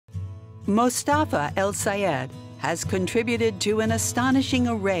Mostafa El-Sayed has contributed to an astonishing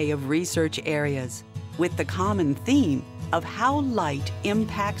array of research areas with the common theme of how light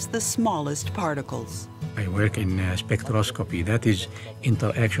impacts the smallest particles. I work in spectroscopy, that is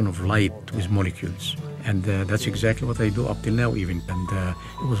interaction of light with molecules. And that's exactly what I do up till now even. And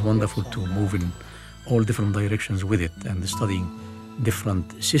it was wonderful to move in all different directions with it and studying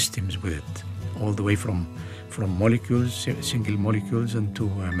different systems with it, all the way from molecules, single molecules, and to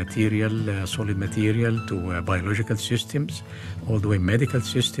material, solid material, to biological systems, all the way medical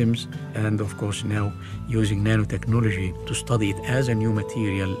systems, and of course now using nanotechnology to study it as a new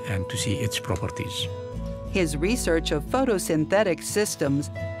material and to see its properties. His research of photosynthetic systems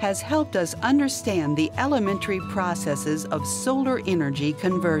has helped us understand the elementary processes of solar energy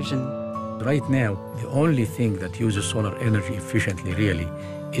conversion. Right now, the only thing that uses solar energy efficiently really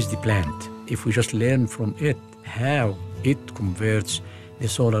is the plant. If we just learn from it how it converts the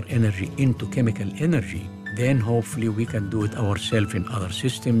solar energy into chemical energy, then hopefully we can do it ourselves in other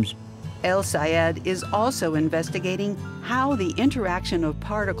systems. El-Sayed is also investigating how the interaction of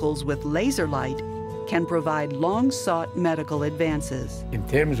particles with laser light can provide long-sought medical advances. In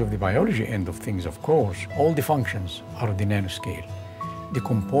terms of the biology end of things, of course, all the functions are at the nanoscale. The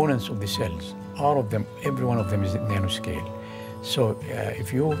components of the cells, all of them, every one of them is at nanoscale. So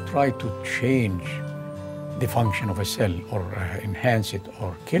if you try to change the function of a cell or enhance it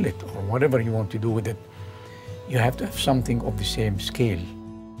or kill it or whatever you want to do with it, you have to have something of the same scale.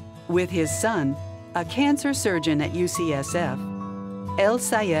 With his son, a cancer surgeon at UCSF,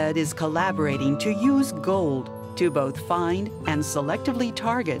 El-Sayed is collaborating to use gold to both find and selectively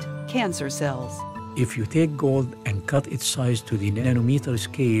target cancer cells. If you take gold and cut its size to the nanometer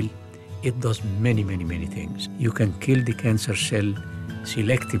scale, it does many, many, many things. You can kill the cancer cell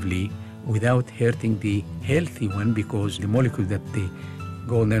selectively without hurting the healthy one, because the molecule that the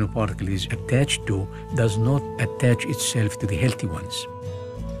gold nanoparticle is attached to does not attach itself to the healthy ones.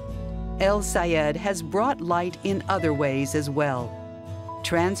 El-Sayed has brought light in other ways as well,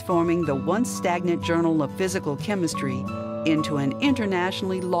 transforming the once stagnant Journal of Physical Chemistry into an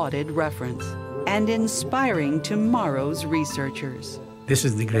internationally lauded reference and inspiring tomorrow's researchers. This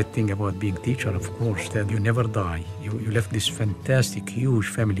is the great thing about being a teacher, of course, that you never die. You left this fantastic, huge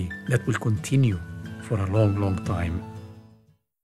family that will continue for a long, long time.